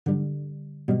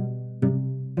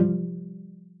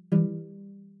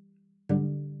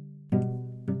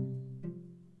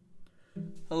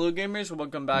Hello gamers,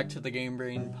 welcome back to the Game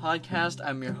Brain podcast.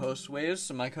 I'm your host Waves,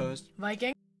 and my co-host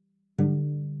Viking.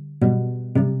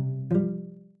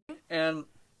 And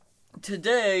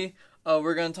today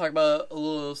we're going to talk about a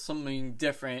little something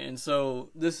different. And so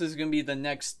this is going to be the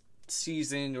next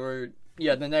season,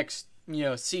 the next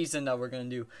season that we're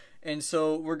going to do. And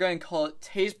so we're going to call it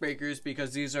Taste Breakers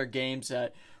because these are games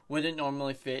that wouldn't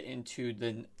normally fit into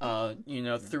the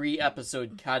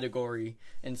 3-episode category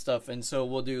and stuff. And so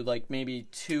we'll do like maybe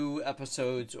 2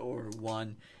 episodes or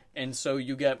 1. And so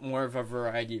you get more of a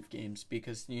variety of games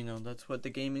because that's what the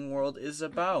gaming world is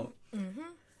about. Mm-hmm.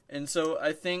 And so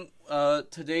I think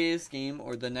today's game,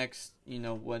 or the next, is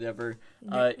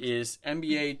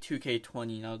NBA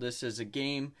 2K20. Now, this is a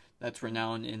game that's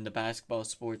renowned in the basketball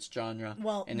sports genre.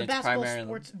 Well, and the it's basketball primarily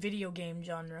sports video game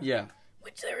genre. Yeah.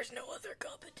 Which there is no other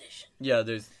competition. Yeah,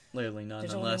 there's literally none.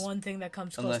 There's only one thing that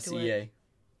comes close to EA.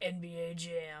 it. NBA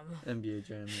Jam. NBA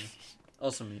Jam.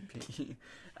 Also me, P.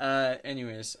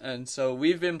 Anyways, and so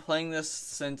we've been playing this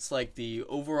since like the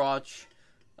Overwatch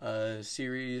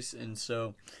series, and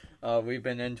so we've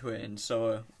been into it, and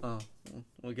so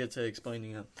we'll get to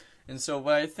explaining it. And so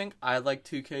what I think I like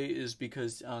 2K is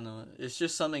because, I don't know, it's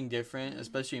just something different,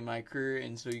 especially in my career,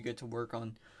 and so you get to work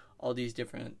on all these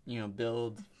different,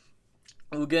 builds.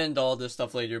 We'll get into all this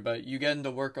stuff later, but you get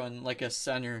to work on like a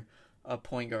center, a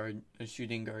point guard, a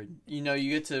shooting guard. You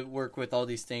get to work with all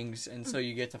these things, and so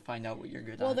you get to find out what you're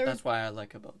good at. That's why I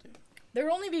like about it. There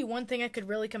would only be one thing I could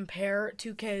really compare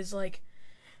 2K's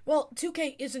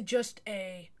 2K isn't just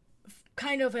a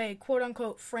kind of a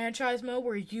quote-unquote franchise mode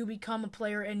where you become a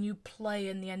player and you play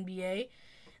in the NBA.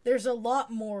 There's a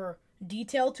lot more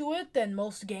detail to it than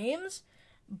most games,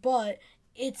 but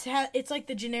it's like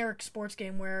the generic sports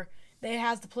game where it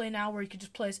has the play now where you could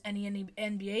just play as any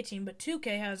NBA team, but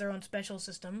 2K has their own special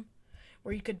system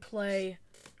where you could play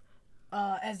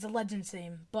as the Legends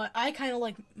team. But I kind of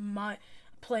like my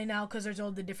play now because there's all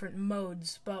the different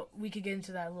modes, but we could get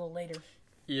into that a little later.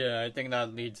 Yeah, I think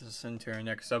that leads us into our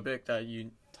next subject that you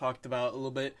talked about a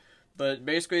little bit. But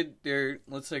basically,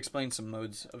 let's explain some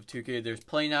modes of 2K. There's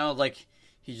Play Now, like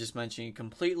he just mentioned. He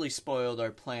completely spoiled our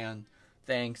plan.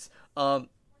 Thanks. You're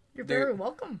very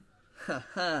welcome.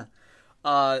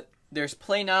 There's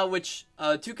Play Now, which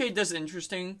 2K does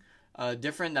interesting,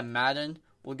 different than Madden.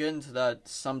 We'll get into that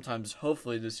sometimes,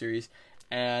 hopefully, this series.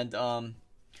 And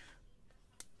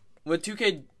what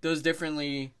 2K does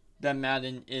differently than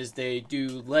Madden is they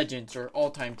do legends or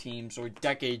all-time teams or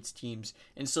decades teams,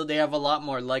 and so they have a lot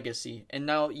more legacy. And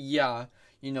now, the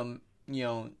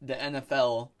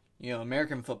NFL,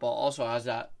 American football also has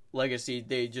that legacy.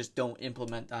 They just don't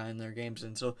implement that in their games,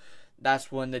 and so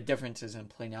that's one of the differences in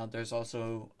Play Now. There's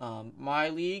also My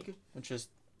League, which is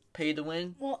pay to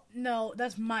win. Well, no,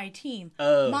 that's My Team.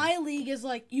 Oh. My League is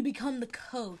like you become the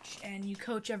coach and you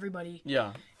coach everybody.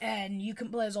 Yeah. And you can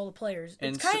play as all the players.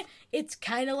 And it's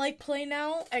kind of like Play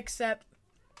Now, except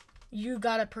you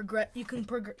gotta progress. You can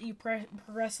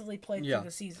progressively play through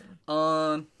the season.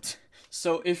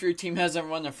 So if your team hasn't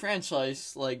run a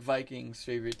franchise like Vikings'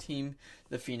 favorite team,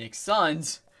 the Phoenix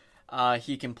Suns,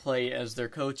 he can play as their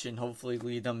coach and hopefully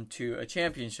lead them to a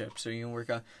championship. So you can work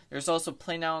on. There's also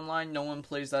Play Now Online. No one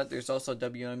plays that. There's also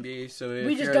WNBA. So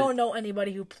we just don't know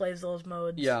anybody who plays those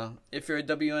modes. Yeah, if you're a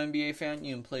WNBA fan,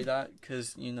 you can play that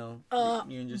because you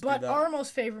can just. But do that. Our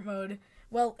most favorite mode,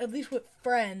 well, at least with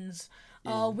friends,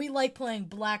 we like playing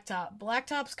Blacktop.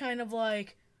 Blacktop's kind of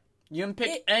like. You can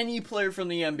pick any player from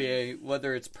the NBA,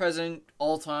 whether it's present,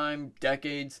 all time,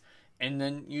 decades, and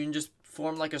then you can just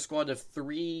form like a squad of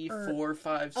 3, 4,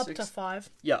 5, 6. Up to 5.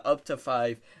 Yeah, up to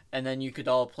 5. And then you could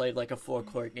all play like a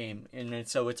 4-court game. And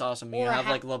so it's awesome. You have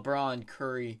like LeBron,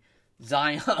 Curry,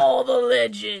 Zion. All the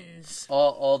legends.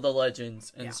 All the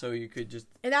legends. And so you could just.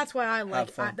 And that's why I like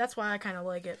it. That's why I kind of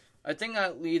like it. I think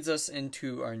that leads us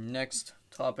into our next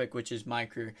topic, which is My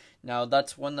Career. Now,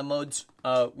 that's one of the modes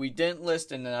we didn't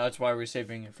list, and that's why we're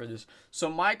saving it for this. So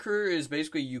My Career is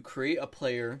basically you create a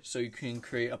player, so you can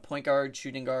create a point guard,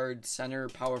 shooting guard, center,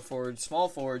 power forward, small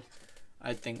forward.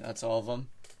 I think that's all of them.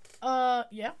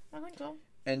 Yeah, I think so.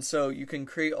 And so you can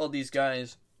create all these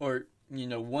guys, or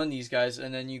one of these guys,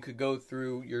 and then you could go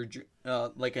through your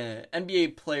like an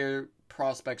NBA player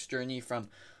prospects journey from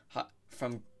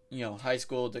high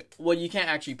school to, well, you can't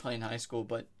actually play in high school,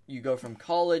 but you go from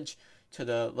college to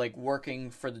the working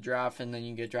for the draft, and then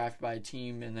you get drafted by a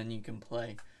team, and then you can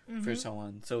play for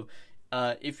someone. So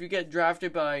if you get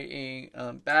drafted by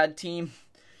a bad team,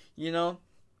 you're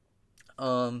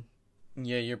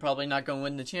probably not going to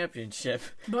win the championship.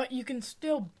 But you can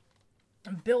still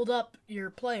build up your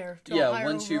player to a higher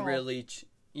once overall. You really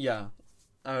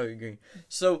I agree.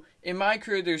 So in My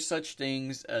Career, there's such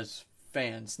things as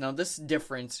fans. Now, this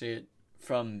differentiates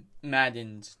from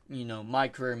Madden's, my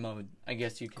career mode, I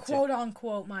guess you could say. Quote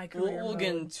unquote, my career mode. We'll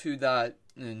get into that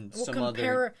in some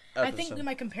other episode. I think we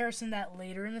might comparison that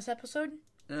later in this episode.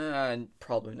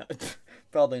 Probably not.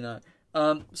 Probably not.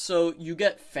 So you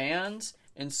get fans,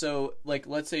 and so, like,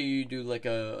 let's say you do, like,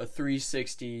 a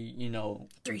 360,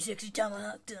 360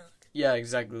 tomahawk dunk. Yeah,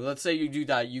 exactly. Let's say you do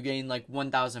that. You gain, like,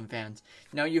 1,000 fans.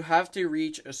 Now, you have to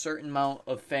reach a certain amount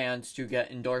of fans to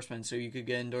get endorsements. So you could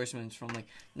get endorsements from, like,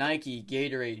 Nike,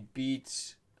 Gatorade,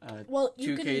 Beats,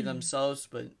 2K themselves,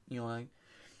 but,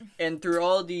 and through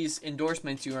all these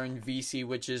endorsements, you earn VC,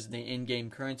 which is the in-game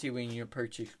currency. When you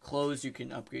purchase clothes, you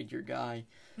can upgrade your guy,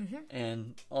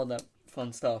 and all that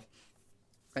fun stuff.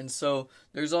 And so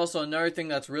there's also another thing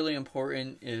that's really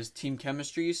important is team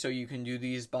chemistry. So you can do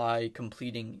these by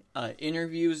completing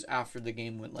interviews after the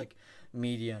game with, like,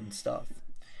 media and stuff.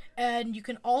 And you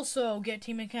can also get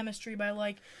team chemistry by,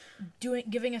 like,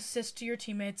 giving assists to your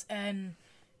teammates and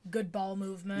good ball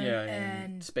movement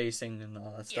and spacing and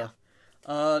all that stuff.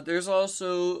 There's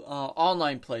also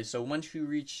online play. So once you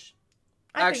reach,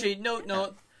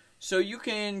 no. So you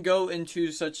can go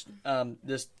into such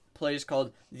this place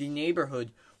called The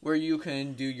Neighborhood, where you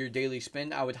can do your daily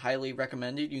spin. I would highly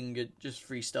recommend it. You can get just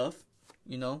free stuff,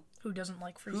 Who doesn't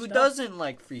like free stuff? Who doesn't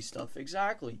like free stuff?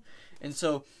 Exactly. And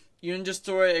so you can just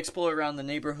explore around the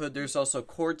neighborhood. There's also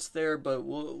courts there, but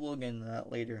we'll get into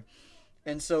that later.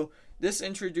 And so this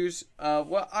introduced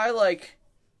what I like.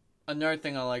 Another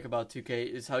thing I like about 2K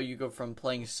is how you go from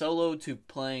playing solo to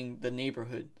playing the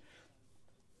neighborhood.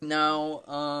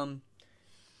 Now,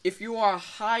 if you are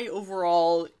high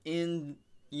overall in,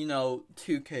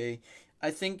 2K,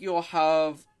 I think you'll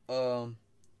have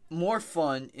more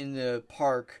fun in the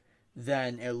park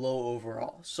than a low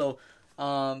overall. So,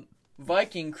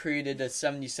 Viking created a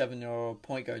 77-year-old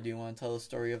point guard. Do you want to tell the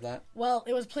story of that? Well,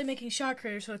 it was playmaking shot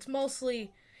creator, so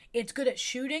it's good at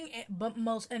shooting, but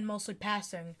mostly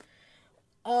passing.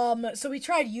 So we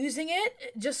tried using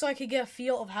it just so I could get a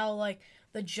feel of how, like,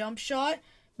 the jump shot,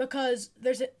 because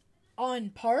on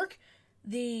Park,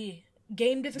 the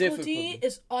game difficulty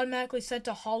is automatically set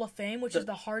to Hall of Fame, which is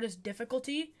the hardest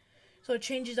difficulty. So it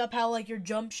changes up how, like, your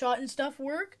jump shot and stuff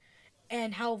work,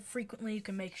 and how frequently you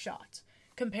can make shots,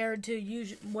 compared to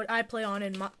what I play on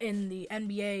in the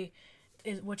NBA,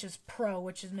 which is Pro,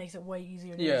 which makes it way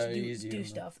easier to do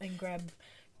stuff and grab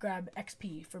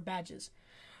XP for badges.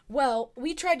 Well,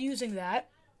 we tried using that.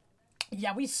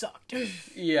 Yeah, we sucked.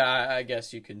 Yeah, I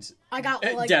guess you can. I got,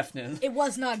 like, definitely. It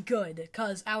was not good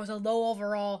because I was a low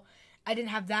overall. I didn't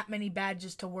have that many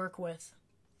badges to work with.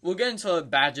 We'll get into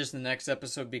badges in the next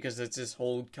episode because it's this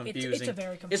whole confusing. It's a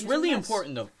very confusing. It's really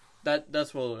important though.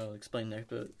 That's what I'll explain there.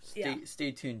 But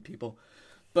stay tuned, people.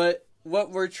 But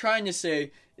what we're trying to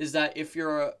say is that if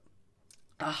you're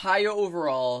a higher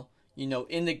overall, in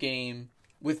the game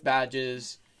with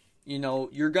badges,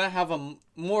 you're gonna have a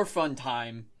more fun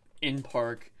time in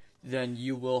Park than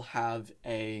you will have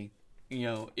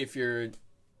if you're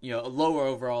a lower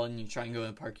overall and you try and go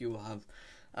in Park, you will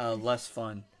have less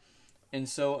fun. And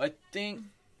so I think,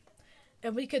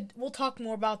 and we'll talk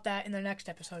more about that in the next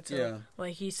episode. So,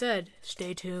 like he said,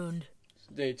 stay tuned.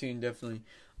 Stay tuned, definitely.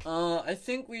 I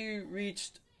think we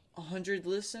reached 100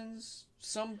 listens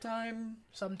sometime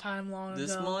long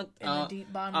this ago month. In the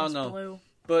deep bottomless blue.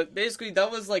 But basically, that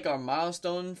was, like, our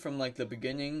milestone from, like, the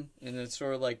beginning. And it's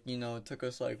sort of, like, it took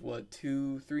us, like,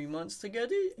 2-3 months to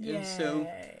get it? Yay. And so,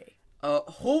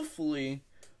 hopefully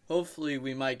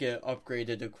we might get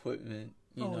upgraded equipment,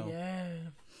 yeah.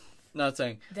 Not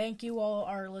saying. Thank you, all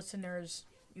our listeners.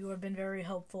 You have been very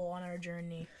helpful on our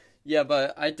journey. Yeah,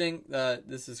 but I think that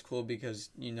this is cool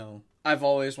because, I've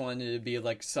always wanted to be,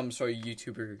 like, some sort of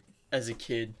YouTuber as a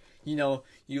kid. You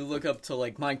look up to,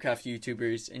 like, Minecraft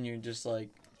YouTubers, and you're just like,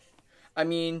 I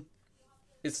mean,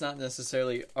 it's not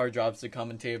necessarily our jobs to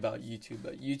commentate about YouTube,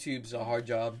 but YouTube's a hard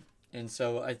job, and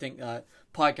so I think that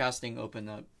podcasting opened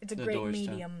up the doors. It's a great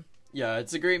medium. Yeah,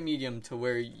 it's a great medium to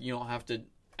where you don't have to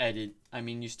edit. I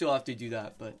mean, you still have to do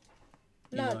that, but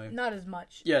not as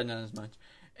much. Yeah, not as much.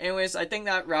 Anyways, I think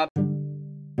that wraps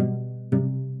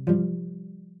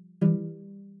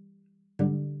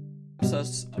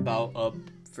us about up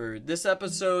for this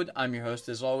episode. I'm your host,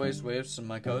 as always, with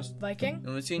my co-host Viking, and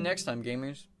we'll see you next time,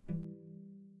 gamers.